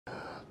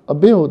A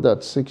bill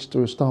that seeks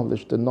to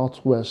establish the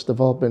Northwest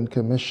Development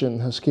Commission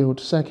has killed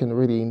second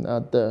reading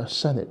at the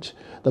Senate.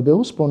 The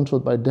bill,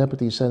 sponsored by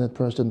Deputy Senate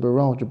President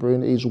Barrow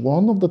Jibrin, is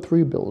one of the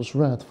three bills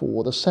read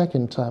for the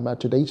second time at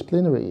today's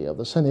plenary of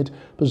the Senate,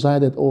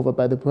 presided over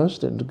by the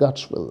President,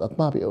 Godswill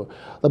Akpabio.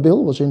 The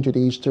bill was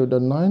introduced to the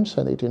 9th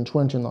Senate in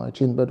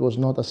 2019 but was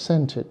not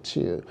assented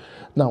to.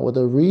 Now, with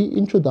the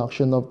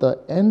reintroduction of the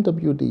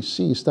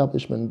NWDC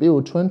Establishment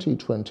Bill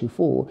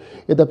 2024,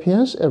 it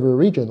appears every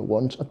region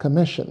wants a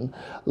commission.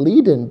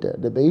 Leading the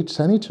debate,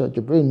 Senator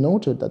Jibrin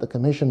noted that the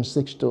commission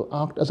seeks to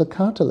act as a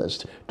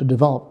catalyst to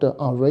develop the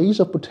arrays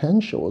of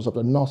potentials of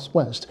the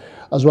Northwest,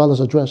 as well as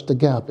address the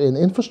gap in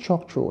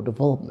infrastructural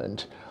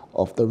development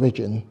of the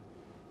region.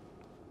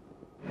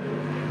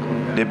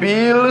 The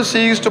bill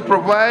seeks to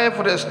provide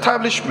for the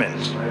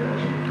establishment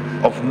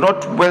of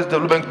Northwest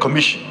Development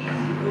Commission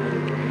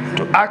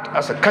to act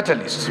as a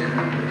catalyst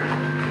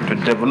to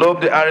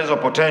develop the areas of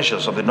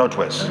potentials of the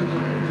Northwest,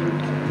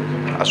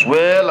 as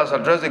well as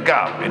address the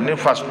gap in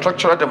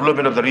infrastructural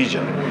development of the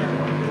region.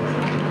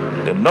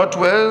 The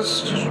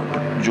Northwest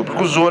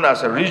Geographical Zone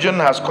as a region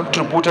has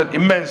contributed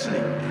immensely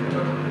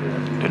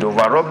to the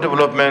overall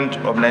development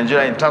of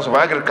Nigeria in terms of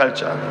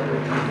agriculture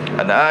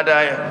and other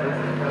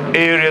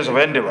areas of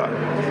endeavor.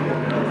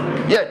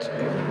 Yet,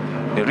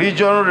 the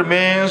region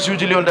remains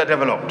hugely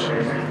underdeveloped.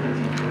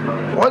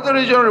 What the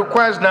region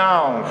requires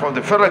now from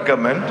the federal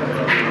government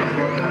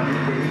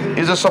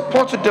is the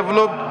support to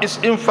develop its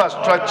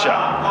infrastructure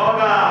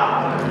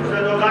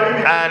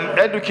and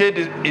educate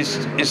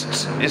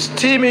its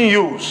teeming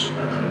youth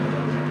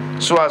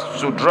so as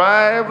to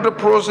drive the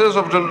process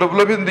of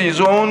developing the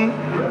zone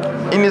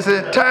in its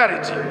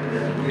entirety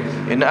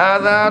in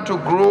order to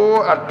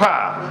grow at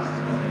par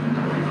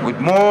with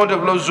more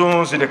developed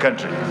zones in the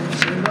country.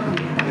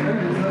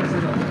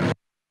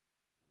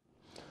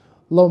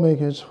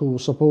 Lawmakers who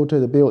supported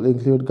the bill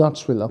include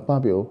Godswill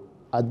Akpabio,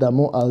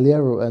 Adamo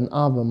Aliero, and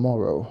Ava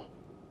Morrow.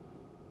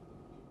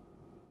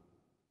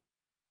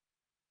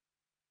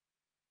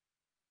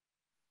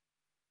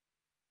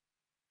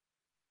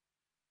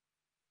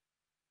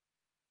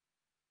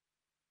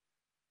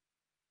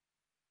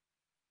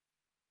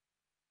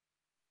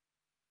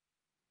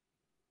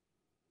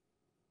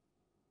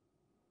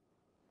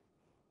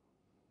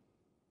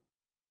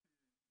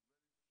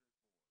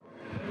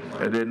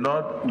 The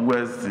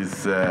Northwest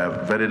is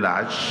very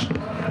large.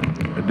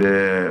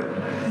 The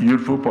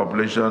youthful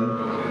population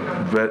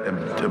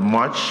very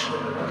much.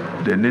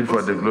 The need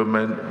for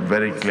development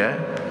very clear,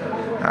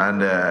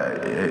 and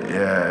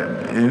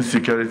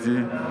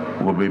insecurity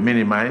will be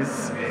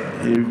minimized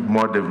if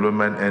more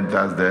development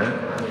enters there,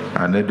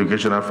 and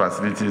educational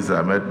facilities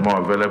are made more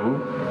available.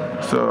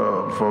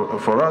 So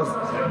for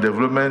us,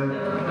 development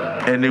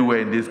anywhere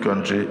in this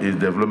country is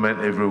development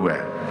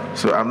everywhere.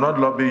 So I'm not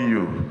lobbying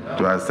you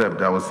to accept.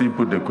 I will still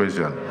put the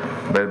question.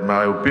 But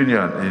my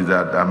opinion is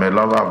that I'm a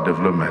lover of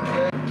development.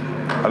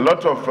 A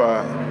lot of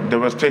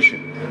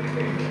devastation,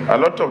 a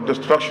lot of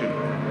destruction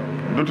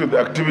due to the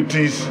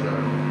activities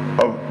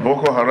of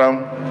Boko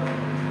Haram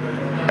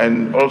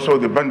and also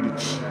the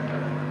bandits.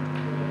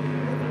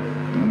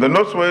 The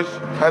Northwest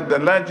had the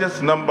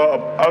largest number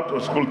of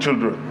out-of-school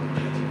children.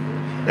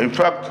 In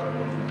fact,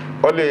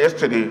 only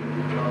yesterday,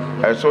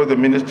 I saw the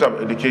Minister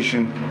of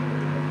Education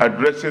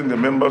addressing the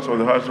members of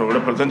the House of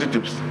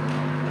Representatives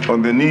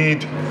on the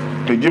need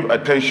to give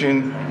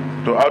attention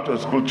to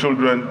out-of-school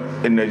children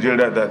in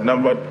Nigeria that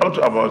numbered up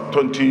to about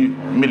 20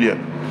 million.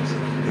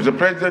 Mr.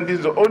 President, this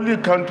is the only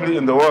country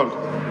in the world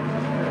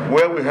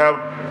where we have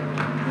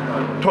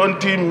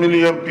 20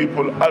 million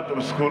people out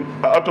of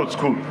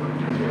school.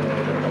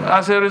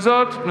 As a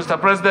result,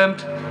 Mr.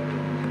 President,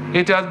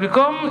 it has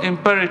become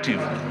imperative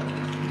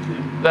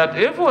that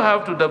if we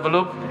have to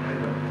develop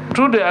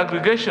through the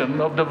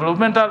aggregation of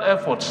developmental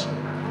efforts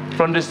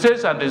from the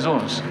states and the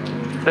zones,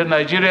 then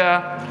Nigeria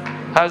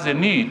has a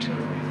need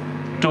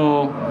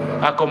to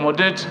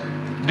accommodate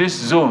these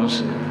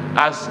zones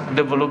as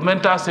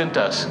developmental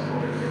centers.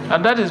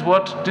 And that is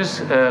what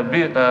this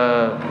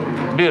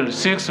bill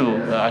seeks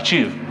to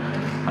achieve.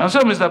 And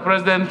so, Mr.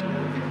 President,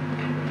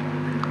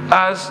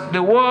 as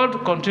the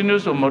world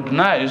continues to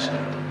modernize,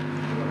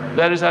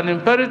 there is an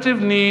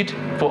imperative need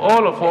for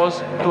all of us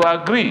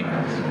to agree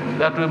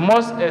that we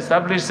must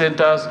establish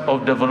centers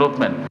of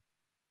development.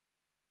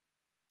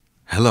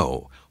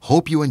 Hello,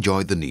 hope you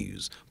enjoyed the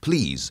news.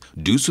 Please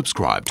do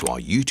subscribe to our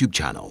YouTube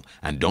channel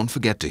and don't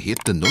forget to hit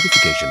the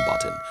notification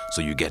button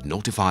so you get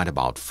notified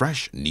about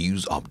fresh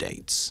news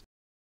updates.